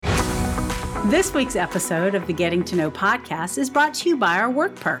This week's episode of the Getting to Know podcast is brought to you by our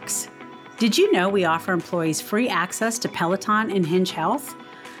work perks. Did you know we offer employees free access to Peloton and Hinge Health?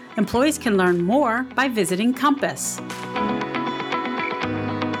 Employees can learn more by visiting Compass.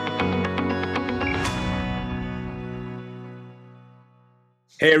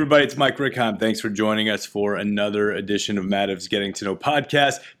 Hey everybody, it's Mike Rickheim. Thanks for joining us for another edition of Mativ's Getting to Know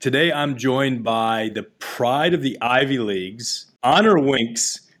podcast. Today I'm joined by the pride of the Ivy Leagues, Honor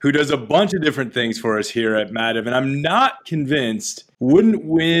Winks, who does a bunch of different things for us here at Mativ, and I'm not convinced wouldn't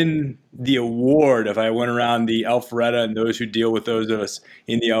win the award if I went around the Alpharetta and those who deal with those of us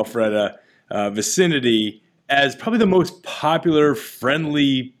in the Alpharetta vicinity as probably the most popular,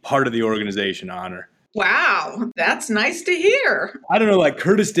 friendly part of the organization, Honor. Wow, that's nice to hear. I don't know, like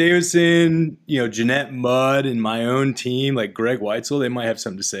Curtis Davison, Jeanette Mudd and my own team, like Greg Weitzel, they might have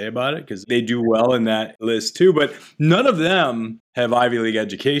something to say about it because they do well in that list too. But none of them have Ivy League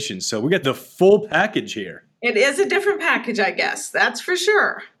education. So we got the full package here. It is a different package, I guess. That's for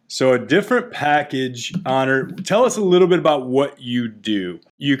sure. So a different package, Honor. Tell us a little bit about what you do.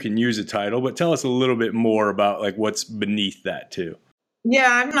 You can use a title, but tell us a little bit more about like what's beneath that too. Yeah,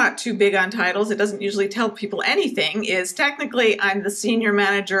 I'm not too big on titles. It doesn't usually tell people anything. Technically, I'm the senior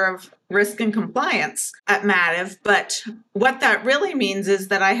manager of risk and compliance at Mativ. But what that really means is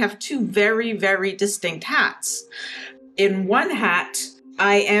that I have two very, very distinct hats. In one hat,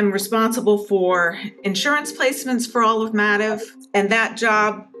 I am responsible for insurance placements for all of Mativ. And that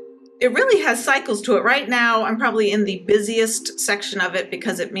job, it really has cycles to it. Right now, I'm probably in the busiest section of it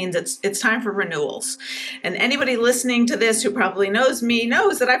because it means it's time for renewals. And anybody listening to this who probably knows me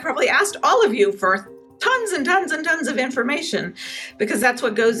knows that I probably asked all of you for tons and tons and tons of information because that's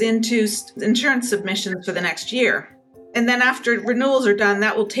what goes into insurance submissions for the next year. And then after renewals are done,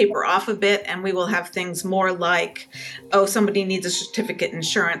 that will taper off a bit and we will have things more like, somebody needs a certificate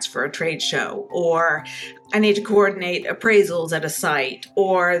insurance for a trade show, or I need to coordinate appraisals at a site,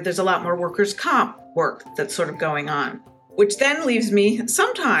 or there's a lot more workers' comp work that's sort of going on, which then leaves me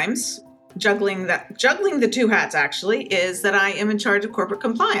sometimes juggling the two hats actually is that I am in charge of corporate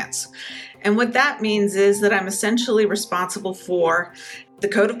compliance. And what that means is that I'm essentially responsible for the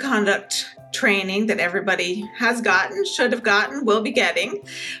code of conduct training that everybody has gotten, should have gotten, will be getting,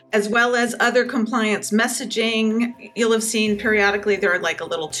 as well as other compliance messaging. You'll have seen periodically there are like a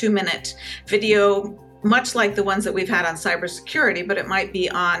little 2-minute video, much like the ones that we've had on cybersecurity, but it might be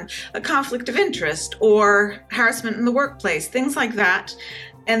on a conflict of interest or harassment in the workplace, things like that.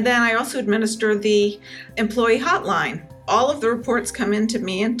 And then I also administer the employee hotline. All of the reports come into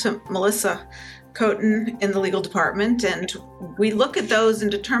me and to Melissa Coton in the legal department, and we look at those and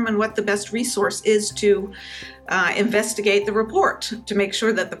determine what the best resource is to investigate the report, to make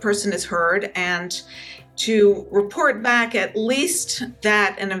sure that the person is heard and to report back at least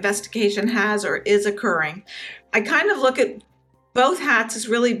that an investigation has or is occurring. I kind of look at both hats as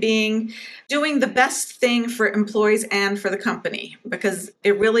really doing the best thing for employees and for the company because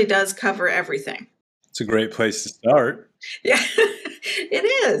it really does cover everything. It's a great place to start. Yeah,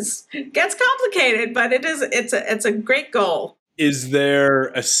 it is. It gets complicated, but it's a great goal. Is there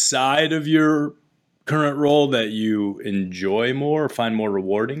a side of your current role that you enjoy more or find more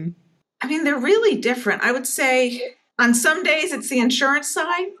rewarding? I mean, they're really different. I would say on some days it's the insurance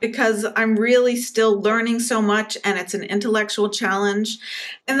side because I'm really still learning so much and it's an intellectual challenge.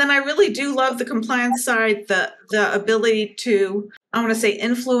 And then I really do love the compliance side, the ability to, I want to say,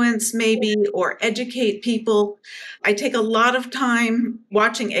 influence maybe or educate people. I take a lot of time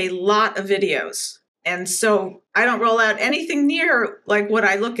watching a lot of videos. And so I don't roll out anything near like what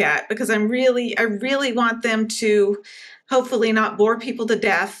I look at because I really want them to hopefully not bore people to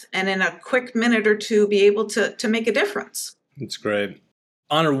death and in a quick minute or two be able to make a difference. That's great.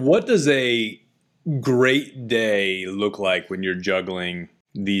 Honor, what does a great day look like when you're juggling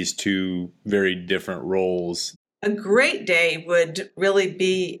these two very different roles? A great day would really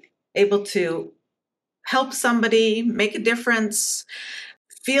be able to help somebody make a difference.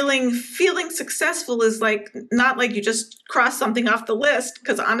 Feeling successful is like not like you just cross something off the list,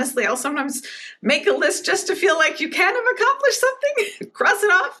 because honestly, I'll sometimes make a list just to feel like you can have accomplished something, cross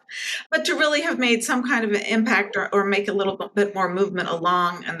it off, but to really have made some kind of an impact or make a little bit more movement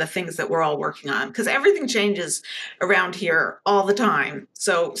along and the things that we're all working on, because everything changes around here all the time.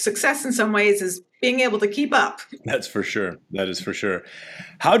 So success in some ways is being able to keep up. That's for sure. That is for sure.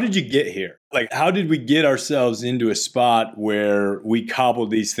 How did you get here? Like, how did we get ourselves into a spot where we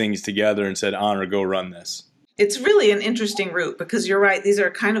cobbled these things together and said, Honor, go run this? It's really an interesting route because you're right. These are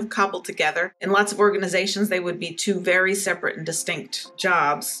kind of cobbled together. In lots of organizations, they would be two very separate and distinct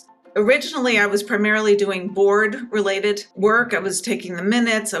jobs. Originally, I was primarily doing board-related work. I was taking the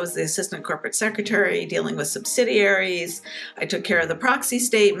minutes. I was the assistant corporate secretary, dealing with subsidiaries. I took care of the proxy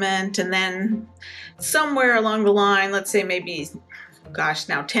statement. And then somewhere along the line, let's say maybe,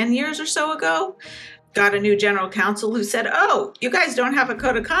 now 10 years or so ago, got a new general counsel who said, oh, you guys don't have a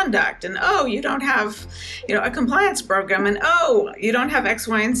code of conduct, and oh, you don't have, a compliance program, and oh, you don't have X,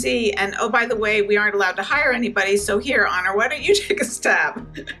 Y, and Z, and oh, by the way, we aren't allowed to hire anybody, so here, Honor, why don't you take a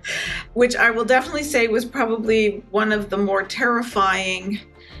stab? Which I will definitely say was probably one of the more terrifying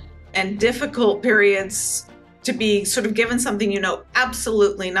and difficult periods to be sort of given something you know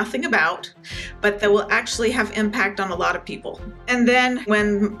absolutely nothing about, but that will actually have impact on a lot of people. And then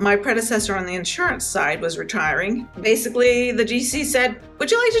when my predecessor on the insurance side was retiring, basically the GC said,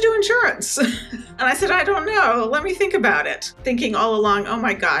 would you like to do insurance? And I said, I don't know. Let me think about it. Thinking all along, oh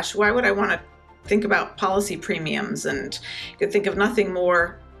my gosh, why would I want to think about policy premiums? And you could think of nothing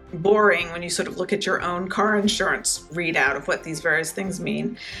more boring when you sort of look at your own car insurance readout of what these various things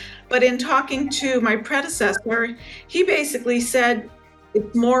mean. But in talking to my predecessor, he basically said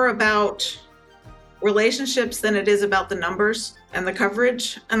it's more about relationships than it is about the numbers and the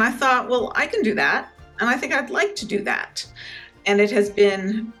coverage. And I thought, well, I can do that. And I think I'd like to do that. And it has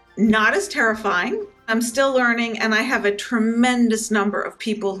been not as terrifying. I'm still learning, and I have a tremendous number of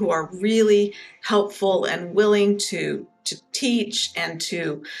people who are really helpful and willing to teach and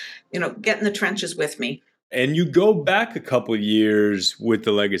to, get in the trenches with me. And you go back a couple of years with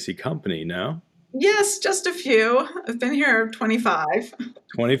the legacy company now? Yes, just a few. I've been here 25.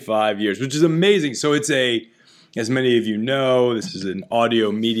 25 years, which is amazing. So it's as many of you know, this is an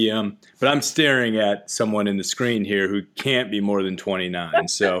audio medium, but I'm staring at someone in the screen here who can't be more than 29.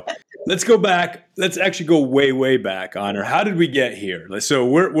 So let's go back. Let's actually go way, way back, Honor. How did we get here? So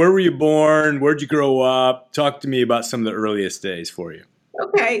where were you born? Where'd you grow up? Talk to me about some of the earliest days for you.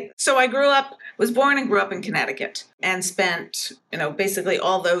 Okay, so was born and grew up in Connecticut and spent, basically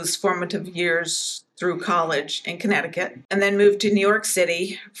all those formative years through college in Connecticut, and then moved to New York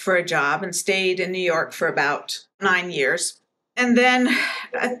City for a job and stayed in New York for about 9 years. And then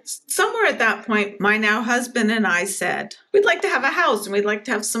somewhere at that point, my now husband and I said, we'd like to have a house and we'd like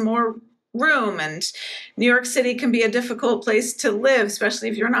to have some more room. And New York City can be a difficult place to live, especially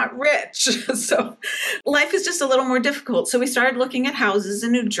if you're not rich. So life is just a little more difficult. So we started looking at houses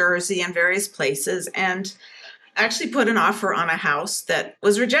in New Jersey and various places, and actually put an offer on a house that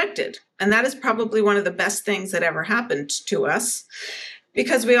was rejected. And that is probably one of the best things that ever happened to us,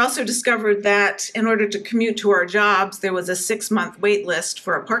 because we also discovered that in order to commute to our jobs, there was a 6-month wait list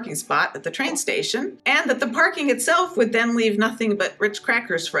for a parking spot at the train station, and that the parking itself would then leave nothing but rich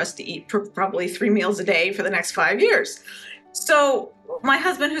crackers for us to eat for probably 3 meals a day for the next 5 years. So my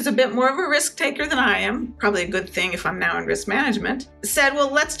husband, who's a bit more of a risk taker than I am, probably a good thing if I'm now in risk management, said,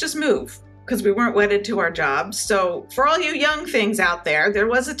 well, let's just move, because we weren't wedded to our jobs. So for all you young things out there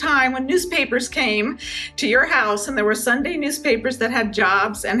was a time when newspapers came to your house, and there were Sunday newspapers that had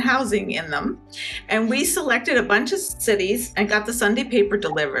jobs and housing in them. And we selected a bunch of cities and got the Sunday paper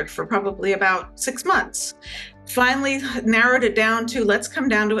delivered for probably about 6 months. Finally narrowed it down to, let's come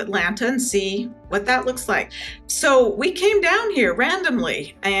down to Atlanta and see what that looks like. So we came down here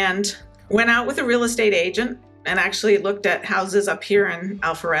randomly and went out with a real estate agent and actually looked at houses up here in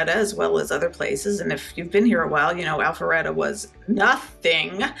Alpharetta as well as other places. And if you've been here a while, Alpharetta was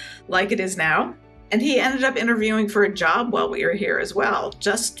nothing like it is now. And he ended up interviewing for a job while we were here as well,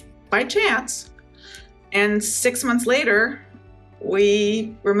 just by chance. And 6 months later,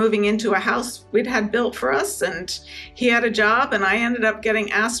 we were moving into a house we'd had built for us, and he had a job, and I ended up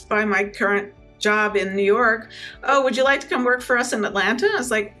getting asked by my current job in New York, oh, would you like to come work for us in Atlanta? I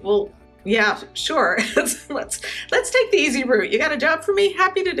was like, well, yeah, sure. Let's take the easy route. You got a job for me?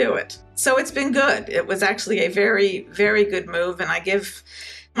 Happy to do it. So it's been good. It was actually a very, very good move. And I give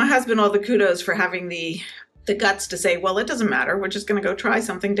my husband all the kudos for having the guts to say, well, it doesn't matter. We're just going to go try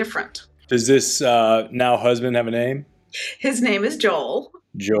something different. Does this now husband have a name? His name is Joel.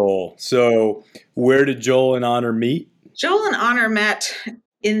 Joel. So where did Joel and Honor meet? Joel and Honor met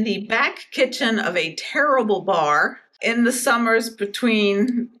in the back kitchen of a terrible bar in the summers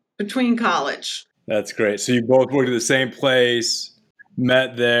between college. That's great. So you both worked at the same place,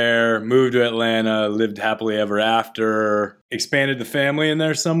 met there, moved to Atlanta, lived happily ever after, expanded the family in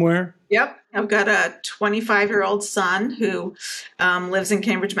there somewhere? Yep. I've got a 25-year-old son who lives in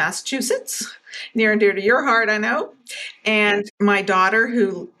Cambridge, Massachusetts, near and dear to your heart, I know. And my daughter,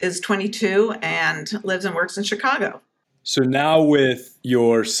 who is 22 and lives and works in Chicago. So now with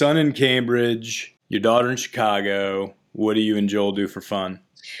your son in Cambridge, your daughter in Chicago, what do you and Joel do for fun?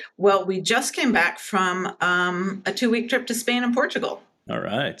 Well, we just came back from a 2-week trip to Spain and Portugal. All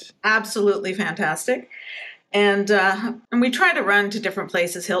right. Absolutely fantastic. And we try to run to different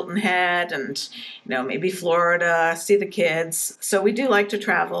places, Hilton Head and, maybe Florida, see the kids. So we do like to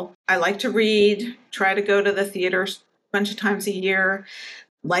travel. I like to read, try to go to the theater a bunch of times a year,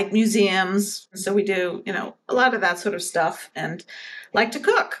 like museums. So we do, a lot of that sort of stuff, and like to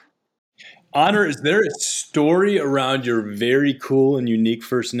cook. Honor, is there a story around your very cool and unique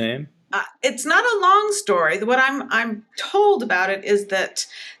first name? It's not a long story. What I'm told about it is that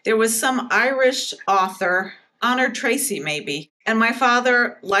there was some Irish author, Honor Tracy maybe, and my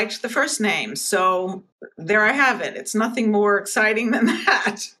father liked the first name. So there I have it. It's nothing more exciting than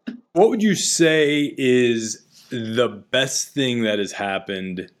that. What would you say is the best thing that has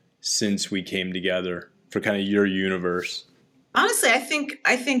happened since we came together for kind of your universe? Honestly, I think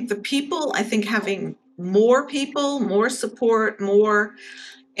the people, I think having more people, more support, more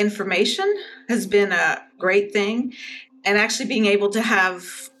information has been a great thing. And actually being able to have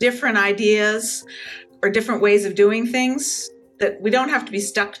different ideas or different ways of doing things, that we don't have to be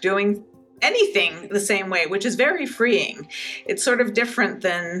stuck doing anything the same way, which is very freeing. It's sort of different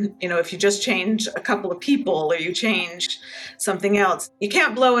than, if you just change a couple of people or you change something else. You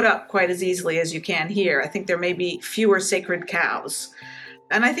can't blow it up quite as easily as you can here. I think there may be fewer sacred cows.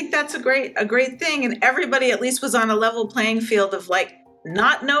 And I think that's a great thing. And everybody at least was on a level playing field of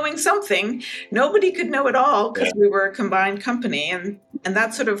not knowing something. Nobody could know it all because we were a combined company. And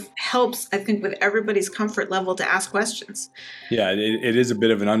that sort of helps, I think, with everybody's comfort level to ask questions. Yeah, it is a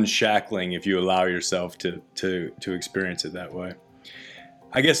bit of an unshackling if you allow yourself to experience it that way.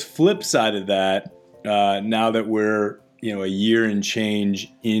 I guess flip side of that, now that we're a year and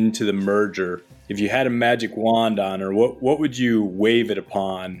change into the merger, if you had a magic wand, Honor, what would you wave it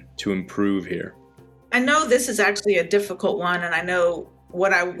upon to improve here? I know this is actually a difficult one, and I know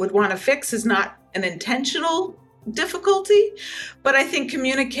what I would want to fix is not an intentional difficulty, but I think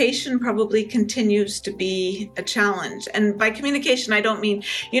communication probably continues to be a challenge. And by communication, I don't mean,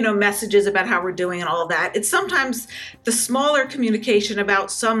 messages about how we're doing and all of that. It's sometimes the smaller communication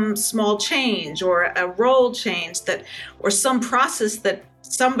about some small change or a role change or some process that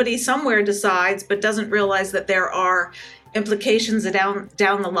somebody somewhere decides but doesn't realize that there are implications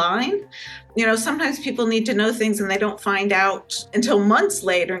down the line. Sometimes people need to know things and they don't find out until months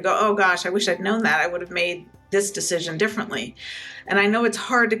later and go, oh gosh, I wish I'd known that. I would have made this decision differently. And I know it's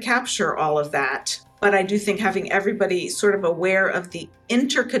hard to capture all of that, but I do think having everybody sort of aware of the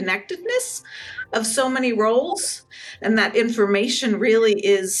interconnectedness of so many roles and that information really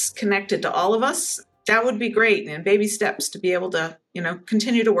is connected to all of us, that would be great. And baby steps to be able to,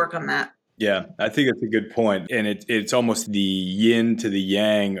 continue to work on that. Yeah, I think that's a good point. And it's almost the yin to the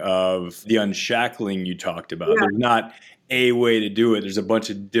yang of the unshackling you talked about. Yeah. There's not a way to do it. There's a bunch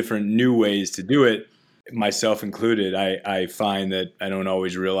of different new ways to do it, myself included. I find that I don't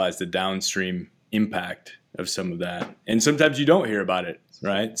always realize the downstream impact of some of that. And sometimes you don't hear about it,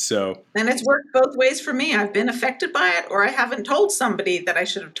 right? And it's worked both ways for me. I've been affected by it, or I haven't told somebody that I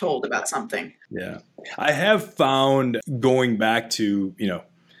should have told about something. Yeah. I have found, going back to,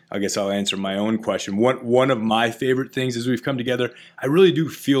 I guess I'll answer my own question. One of my favorite things as we've come together, I really do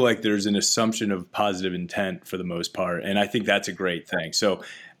feel like there's an assumption of positive intent for the most part. And I think that's a great thing. So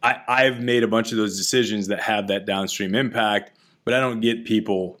I've made a bunch of those decisions that have that downstream impact, but I don't get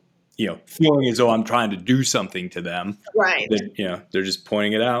people, feeling as though I'm trying to do something to them. Right. That, they're just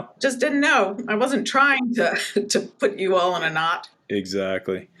pointing it out. Just didn't know. I wasn't trying to put you all in a knot.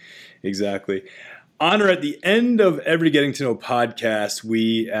 Exactly. Honor, at the end of every Getting to Know podcast,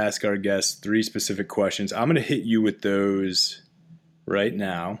 we ask our guests 3 specific questions. I'm going to hit you with those right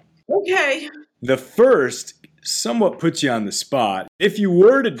now. Okay. The first somewhat puts you on the spot. If you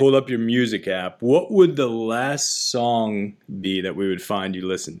were to pull up your music app, what would the last song be that we would find you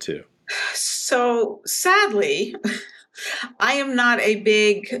listen to? So sadly, I am not a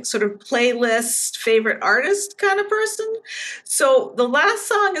big sort of playlist favorite artist kind of person. So the last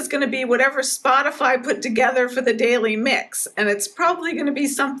song is going to be whatever Spotify put together for the daily mix. And it's probably going to be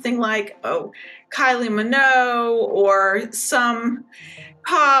something like, Kylie Minogue or some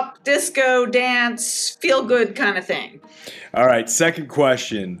pop, disco, dance, feel good kind of thing. All right. Second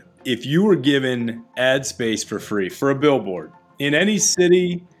question. If you were given ad space for free for a billboard in any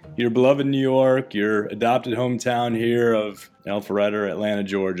city, your beloved New York, your adopted hometown here of Alpharetta or Atlanta,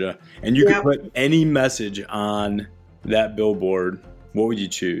 Georgia, and you could put any message on that billboard, what would you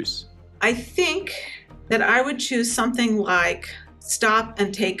choose? I think that I would choose something like stop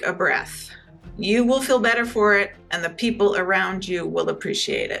and take a breath. You will feel better for it, and the people around you will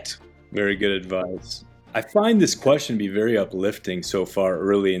appreciate it. Very good advice. I find this question to be very uplifting so far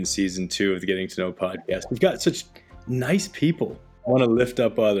early in season 2 of the Getting to Know podcast. We've got such nice people Want to lift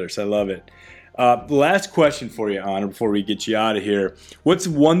up others. I love it. The last question for you, Honor, before we get you out of here. What's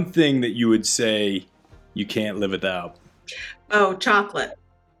one thing that you would say you can't live without? Oh, chocolate.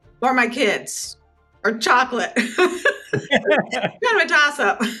 Or my kids. Or chocolate. Kind of a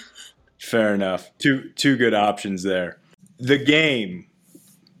toss-up. Fair enough. Two good options there. The game,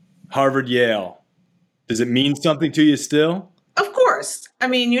 Harvard, Yale, does it mean something to you still? Of course. I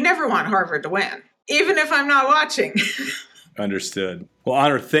mean, you never want Harvard to win, even if I'm not watching. Understood. Well,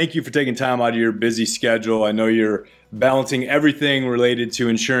 Honor, thank you for taking time out of your busy schedule. I know you're balancing everything related to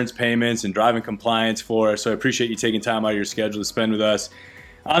insurance payments and driving compliance for us, so I appreciate you taking time out of your schedule to spend with us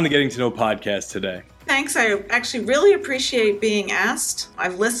on the Getting to Know podcast today. Thanks. I actually really appreciate being asked.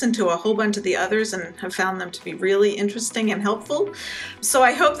 I've listened to a whole bunch of the others and have found them to be really interesting and helpful. So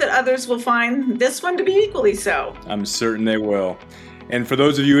I hope that others will find this one to be equally so. I'm certain they will. And for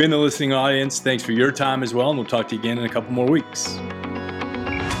those of you in the listening audience, thanks for your time as well, and we'll talk to you again in a couple more weeks.